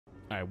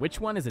All right,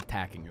 which one is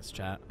attacking us,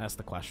 chat? That's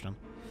the question.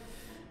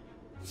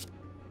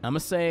 I'm gonna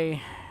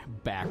say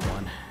back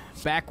one.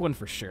 Back one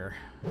for sure.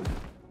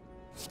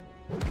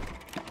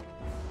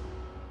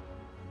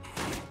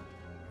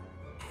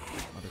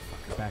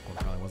 Motherfucker, back one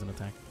probably wasn't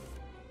attacking.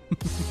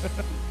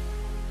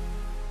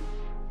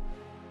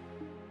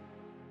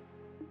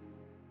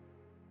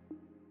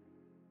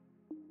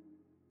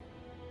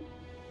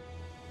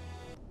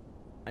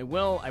 I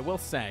will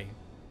say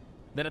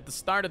that at the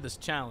start of this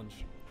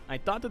challenge, I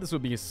thought that this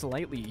would be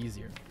slightly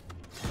easier.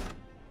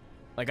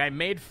 Like, I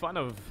made fun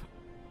of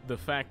the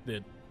fact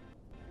that,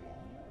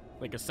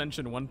 like,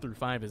 Ascension 1 through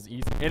 5 is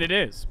easy. And it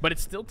is, but it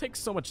still takes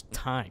so much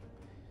time.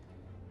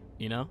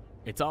 You know?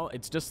 It's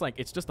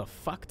just a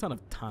fuck ton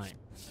of time.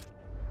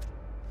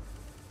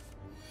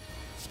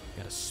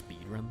 Gotta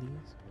speedrun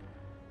these?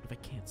 What if I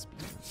can't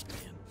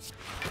speedrun, man?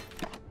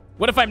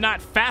 What if I'm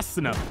not fast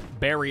enough?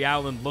 Barry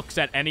Allen looks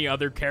at any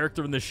other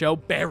character in the show.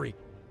 Barry,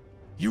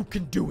 you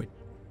can do it.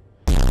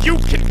 You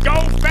can go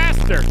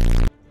faster.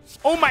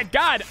 Oh my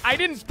god, I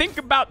didn't think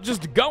about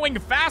just going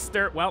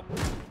faster. Well,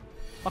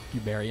 fuck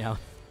you, Barry Allen.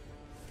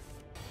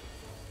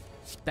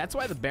 That's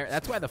why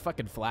the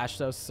fucking Flash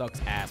show sucks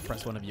ass.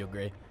 Press one if you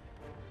agree.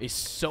 It's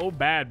so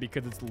bad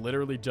because it's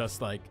literally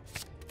just like,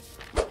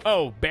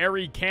 oh,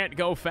 Barry can't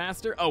go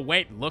faster. Oh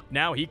wait, look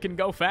now he can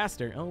go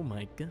faster. Oh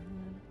my god.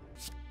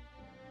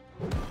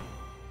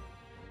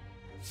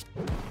 It's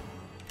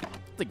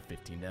like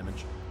 15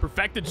 damage.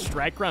 Perfected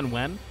strike run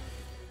when?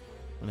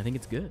 When I think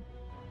it's good.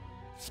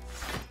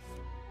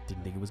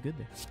 Didn't think it was good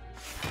there.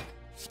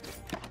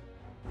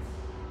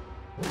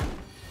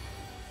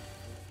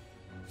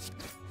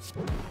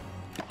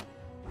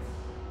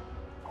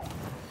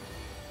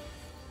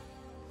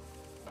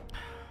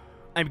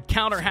 I'm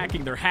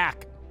counter-hacking their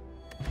hack.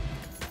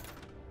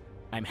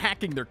 I'm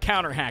hacking their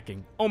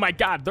counter-hacking. Oh my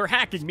god, they're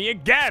hacking me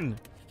again!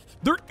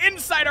 They're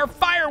inside our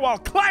firewall,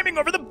 climbing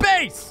over the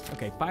base!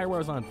 Okay,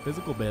 firewall's on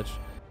physical, bitch.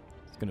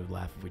 It's gonna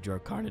laugh if we draw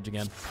Carnage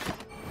again.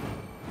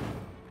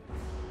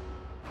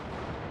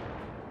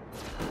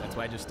 That's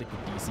why I just stick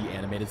with DC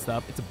animated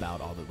stuff. It's about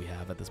all that we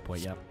have at this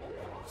point, yep.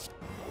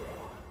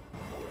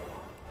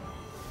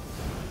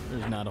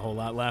 There's not a whole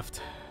lot left.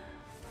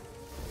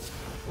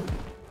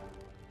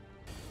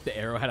 The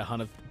arrow had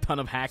a ton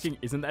of hacking.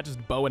 Isn't that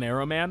just bow and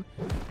arrow, man?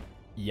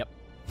 Yep.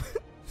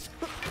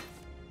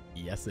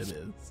 Yes, it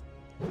is.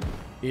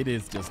 It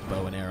is just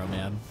bow and arrow,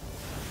 man.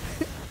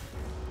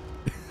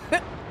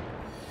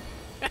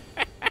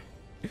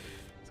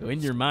 So in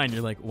your mind,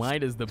 you're like, why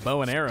does the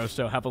bow and arrow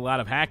show have a lot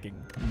of hacking?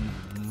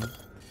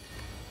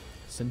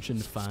 Ascension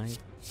 5?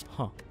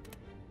 Huh. What are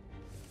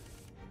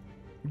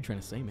you trying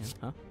to say, man?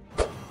 Huh?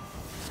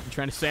 You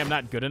trying to say I'm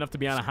not good enough to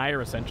be on a higher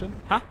Ascension?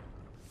 Huh?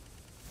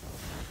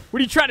 What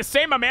are you trying to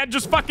say, my man?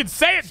 Just fucking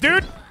say it,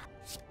 dude!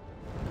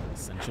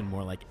 Ascension,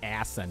 more like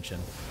Ascension.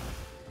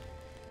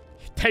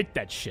 Take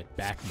that shit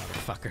back,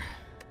 motherfucker.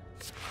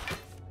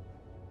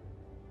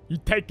 You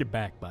take it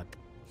back, bud.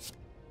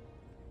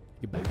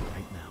 Take it back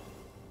right now.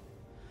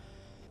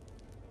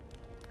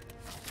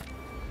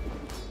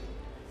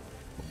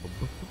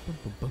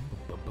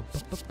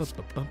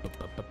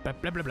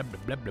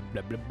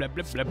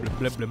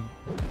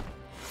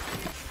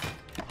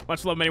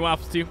 Much love, many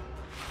waffles to you.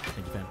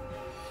 Thank you, fam.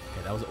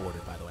 Okay, that was order,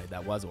 by the way.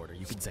 That was order.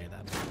 You can say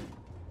that.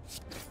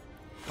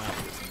 Wow,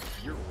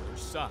 your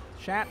orders suck.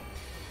 Chat.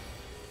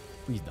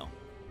 Please don't.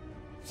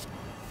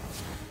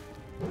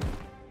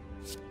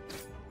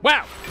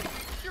 Wow!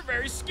 You're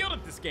very skilled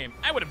at this game.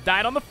 I would have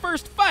died on the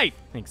first fight.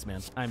 Thanks,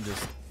 man. I'm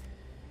just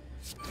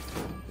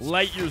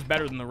light years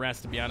better than the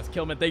rest, to be honest.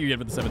 Killman, thank you again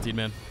for the 17,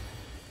 man.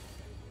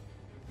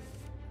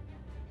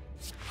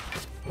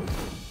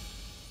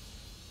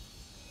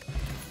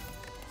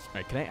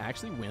 Alright, can I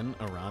actually win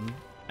a run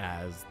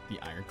as the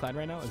Ironclad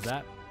right now? Is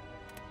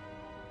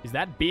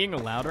that being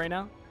allowed right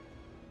now?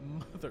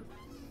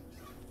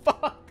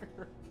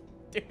 Motherfucker.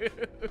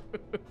 Dude.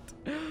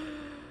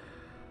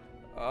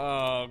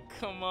 Oh,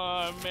 come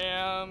on,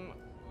 man.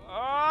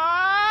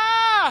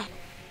 Ah!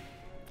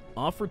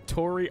 Offer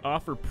Tory,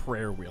 offer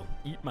prayer wheel.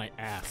 Eat my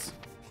ass.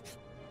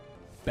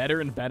 Better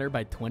and better.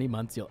 By 20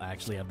 months, you'll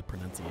actually have the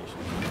pronunciation.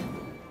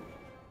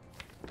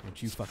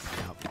 Don't you fucking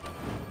doubt me.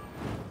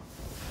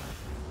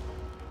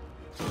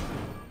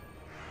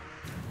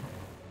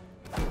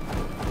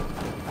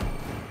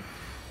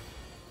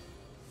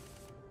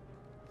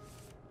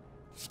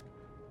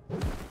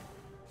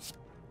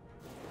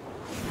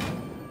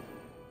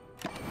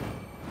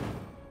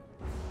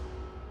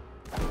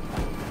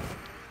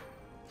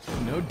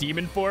 No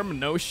demon form,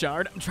 no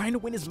shard. I'm trying to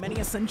win as many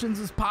ascensions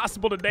as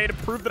possible today to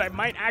prove that I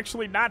might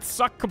actually not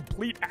suck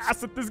complete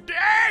ass at this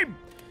game.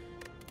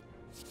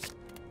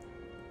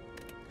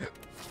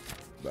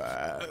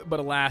 But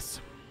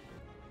alas.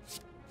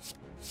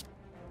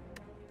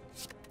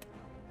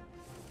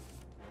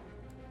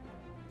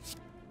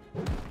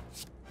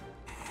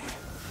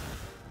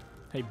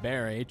 Hey,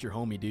 Bear, I ate your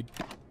homie, dude.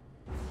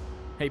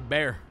 Hey,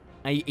 Bear,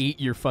 I ate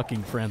your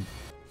fucking friend.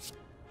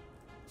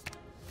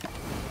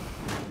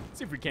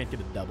 See if we can't get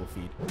a double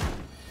feed.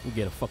 We'll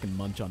get a fucking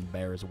munch on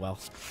bear as well.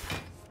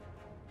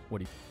 What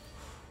do you...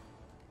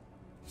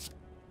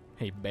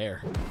 Hey,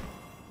 bear.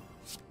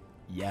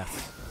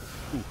 Yes.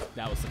 Ooh,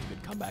 that was such a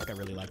good comeback. I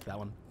really liked that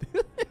one.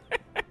 You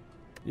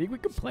think we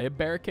could play a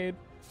barricade?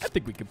 I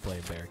think we could play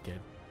a barricade.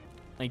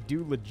 I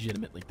do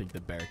legitimately think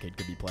that barricade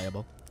could be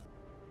playable.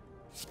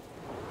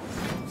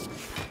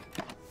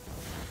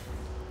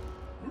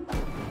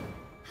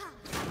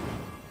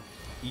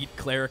 Eat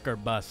cleric or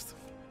bust.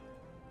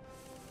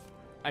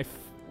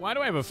 Why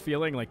do I have a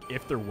feeling like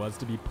if there was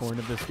to be porn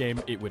of this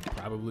game, it would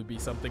probably be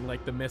something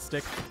like the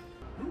Mystic?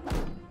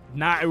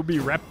 Nah, it would be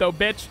Repto,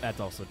 bitch. That's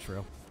also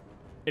true.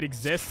 It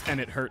exists and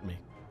it hurt me.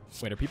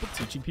 Wait, are people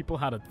teaching people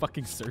how to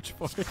fucking search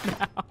for it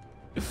now?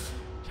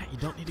 Chat, you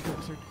don't need to go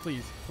search.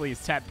 Please,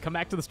 please, chat, come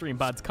back to the stream,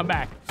 buds. Come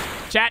back.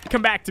 Chat,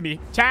 come back to me.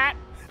 Chat!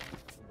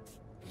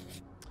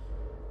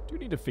 Do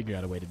need to figure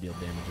out a way to deal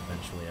damage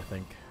eventually, I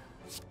think.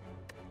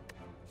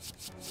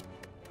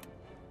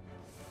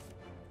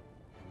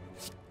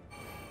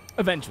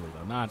 Eventually,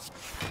 though, not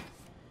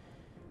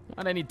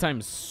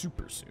anytime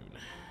super soon.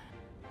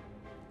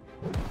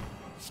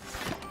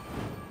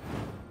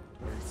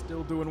 We're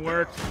still doing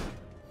work.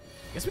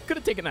 Guess we could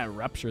have taken that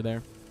rupture there.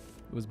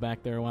 It was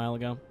back there a while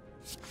ago.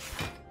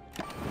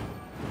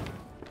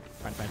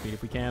 Trying to find feed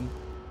if we can.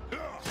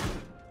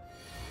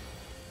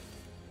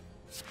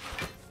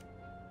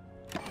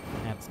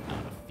 That's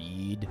not a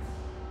feed.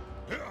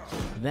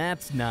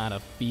 That's not a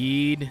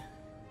feed.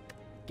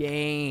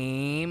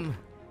 Game.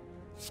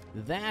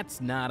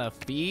 That's not a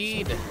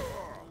feed.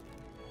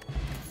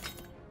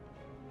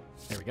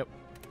 There we go.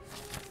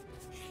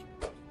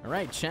 All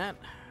right, chat.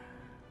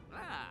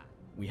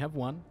 We have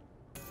one.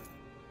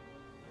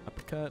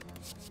 Uppercut.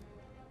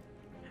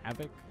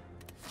 Havoc.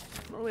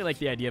 I don't really like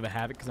the idea of a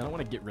Havoc because I don't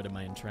want to get rid of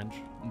my Entrench.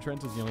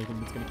 Entrench is the only thing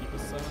that's going to keep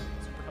us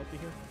super healthy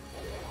here.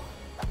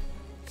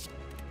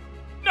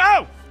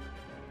 No!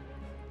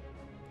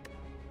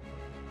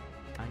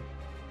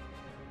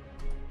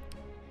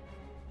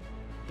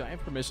 Do I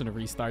have permission to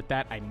restart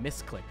that? I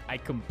misclicked. I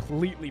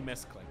completely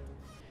misclicked.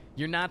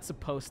 You're not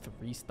supposed to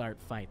restart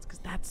fights because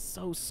that's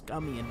so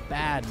scummy and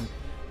bad. And,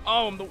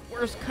 oh, I'm the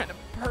worst kind of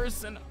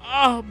person.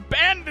 Oh,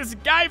 ban this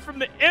guy from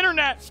the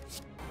internet.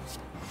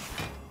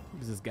 Who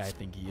does this guy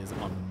think he is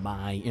on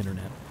my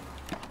internet?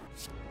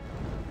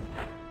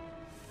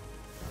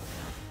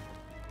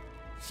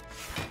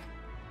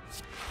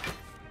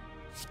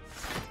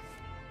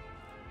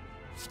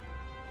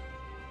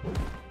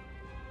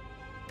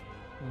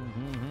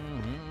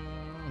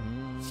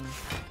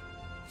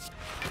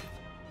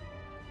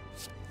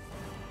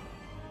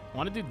 I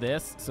want to do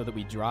this so that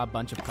we draw a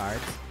bunch of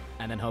cards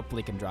and then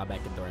hopefully can draw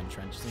back into our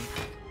entrench soon.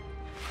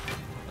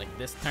 Like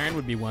this turn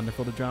would be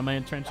wonderful to draw my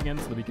entrench again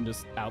so that we can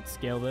just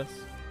outscale this.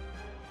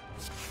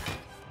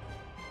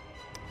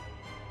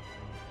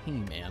 Hey,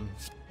 man.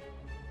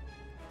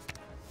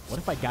 What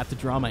if I got to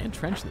draw my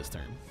entrench this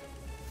turn?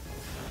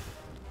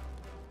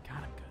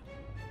 God, I'm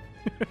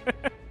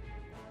good.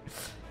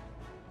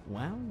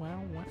 Wow,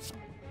 wow, wow.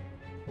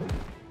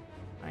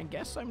 I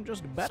guess I'm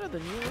just better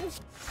than you.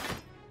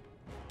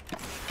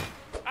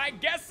 I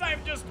guess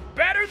I'm just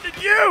better than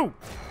you!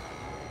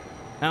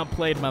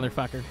 Outplayed,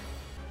 motherfucker.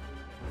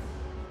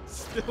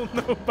 Still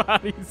no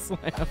body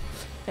slam.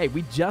 Hey,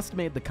 we just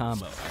made the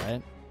combo,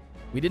 alright?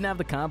 We didn't have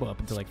the combo up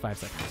until like 5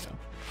 seconds ago.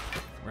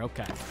 We're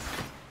okay.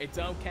 It's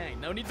okay.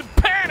 No need to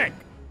panic!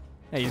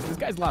 Hey, this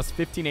guy's lost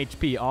 15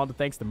 HP, all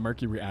thanks to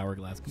Mercury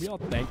Hourglass. Can we all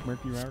thank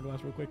Mercury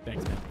Hourglass real quick?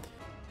 Thanks, man.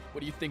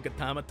 What do you think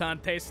automaton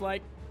tastes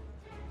like?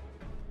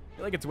 I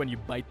feel like it's when you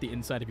bite the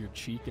inside of your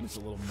cheek and it's a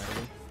little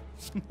metally.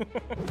 You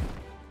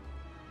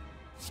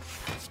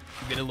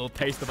get a little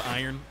taste of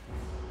iron.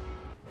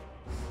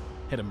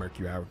 Hit him,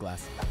 Mercury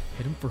Hourglass.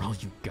 Hit him for all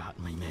you got,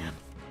 my man.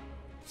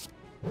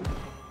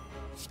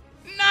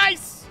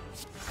 Nice!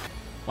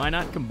 Why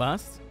not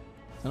Combust?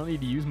 I don't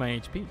need to use my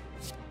HP.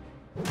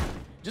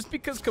 Just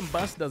because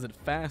Combust does it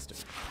faster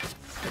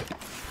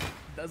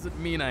doesn't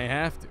mean I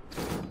have to.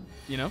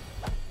 You know?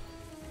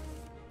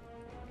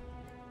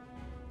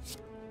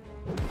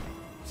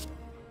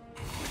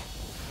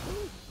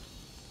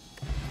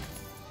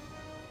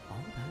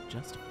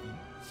 Just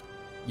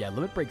yeah,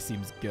 limit break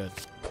seems good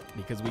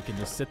because we can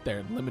just sit there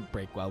and limit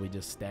break while we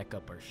just stack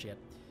up our shit.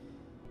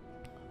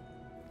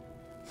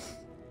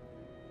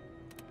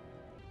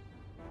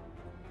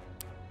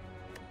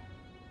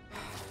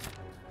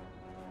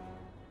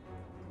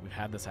 We've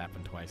had this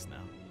happen twice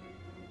now.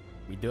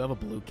 We do have a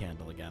blue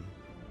candle again.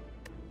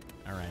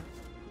 All right,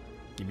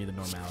 give me the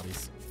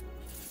normalities.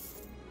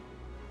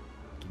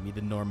 Give me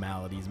the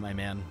normalities, my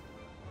man.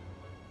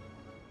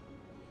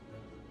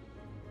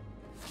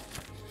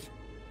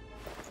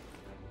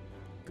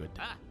 Good.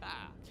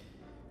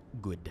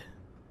 Good.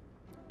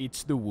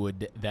 It's the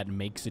wood that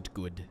makes it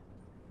good.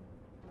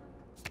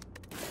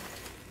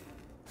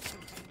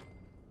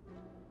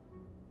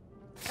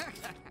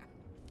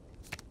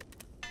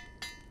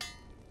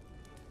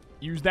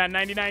 Use that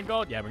 99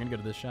 gold? Yeah, we're gonna go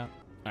to this shop.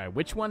 All right,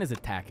 which one is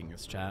attacking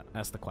this chat?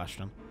 That's the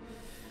question.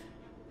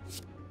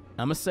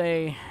 I'm gonna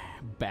say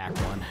back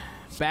one.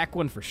 Back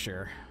one for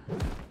sure.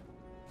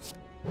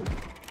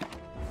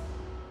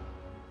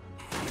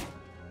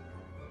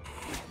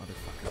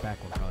 Motherfucker,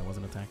 back one probably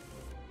wasn't attacked.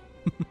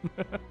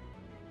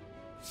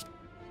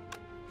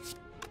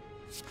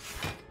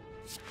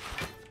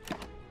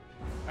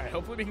 Alright,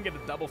 hopefully we can get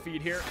a double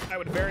feed here. I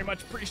would very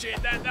much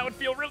appreciate that. That would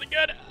feel really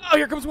good. Oh,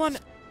 here comes one.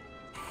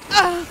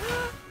 Ah!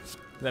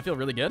 Did that feel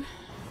really good?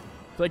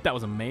 I feel like that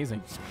was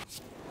amazing.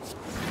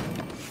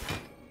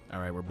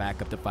 Alright, we're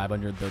back up to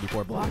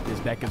 534 block. This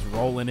deck is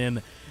rolling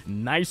in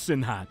nice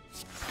and hot.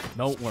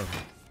 Don't worry.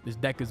 This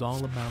deck is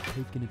all about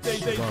taking it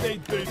slow.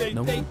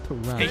 No need to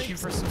rush. Thank you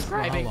for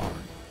subscribing.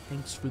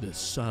 Thanks for the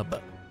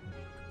sub.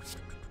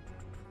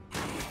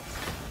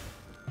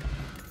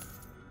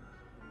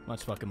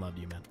 Much fucking love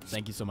to you, man.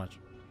 Thank you so much.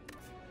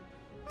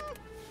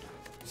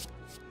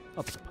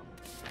 I'll take a pump.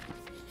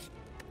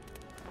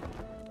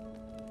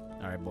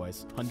 Alright,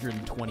 boys.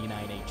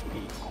 129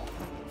 HP.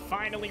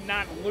 Finally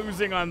not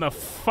losing on the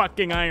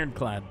fucking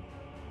Ironclad.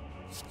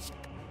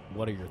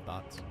 What are your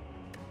thoughts?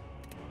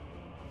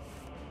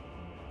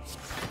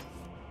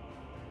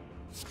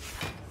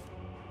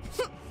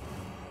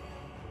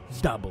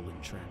 Double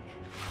entrench.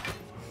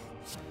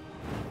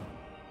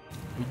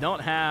 We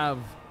don't have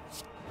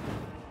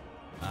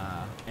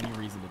any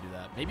reason to do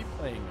that. Maybe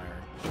playing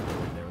our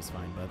short there was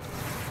fine, but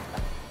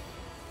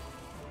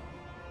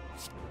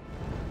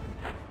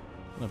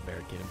no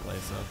barricade in play,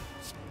 so it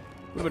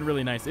would have been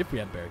really nice if we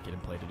had barricade in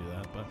play to do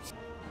that. But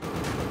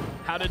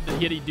how did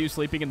he do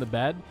sleeping in the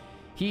bed?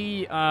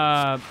 He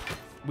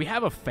we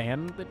have a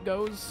fan that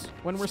goes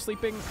when we're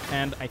sleeping,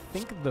 and I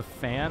think the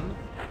fan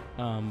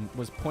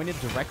was pointed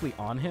directly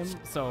on him.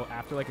 So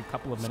after like a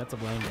couple of minutes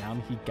of laying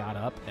down, he got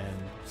up and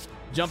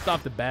jumped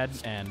off the bed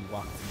and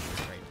walked into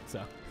the crate.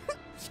 So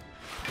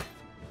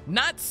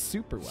not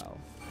super well.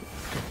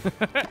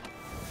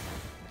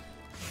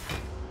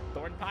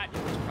 Thorn pot,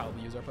 yeah, we should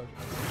probably use our potion.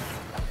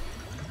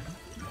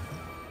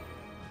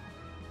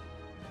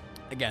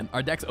 Again,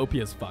 our deck's OP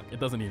as fuck. It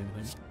doesn't need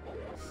anything.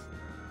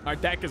 Our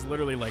deck is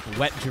literally like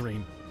wet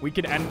dream. We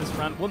can end this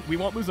round. We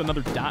won't lose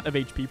another dot of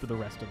HP for the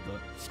rest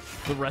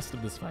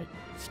of this fight.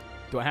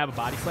 Do I have a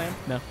body slam?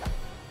 No.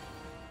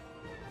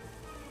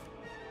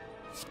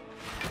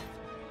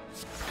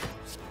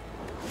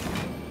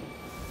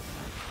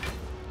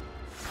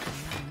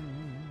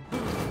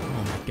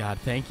 Oh my god,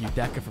 thank you,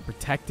 Deca, for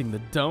protecting the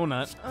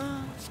donut.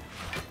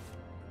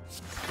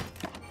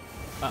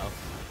 Uh-oh.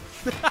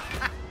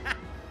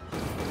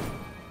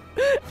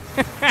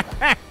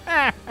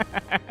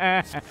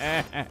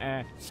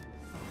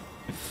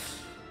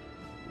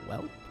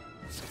 Well,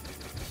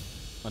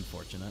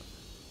 unfortunate.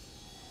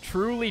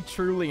 Truly,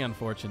 truly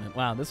unfortunate.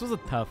 Wow, this was a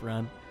tough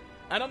run.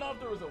 I don't know if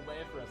there was a way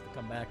for us to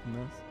come back from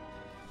this.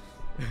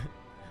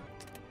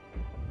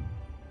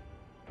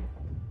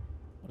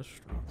 What a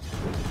strong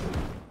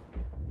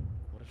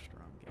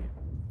game.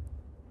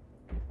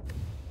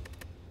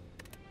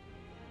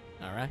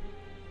 All right.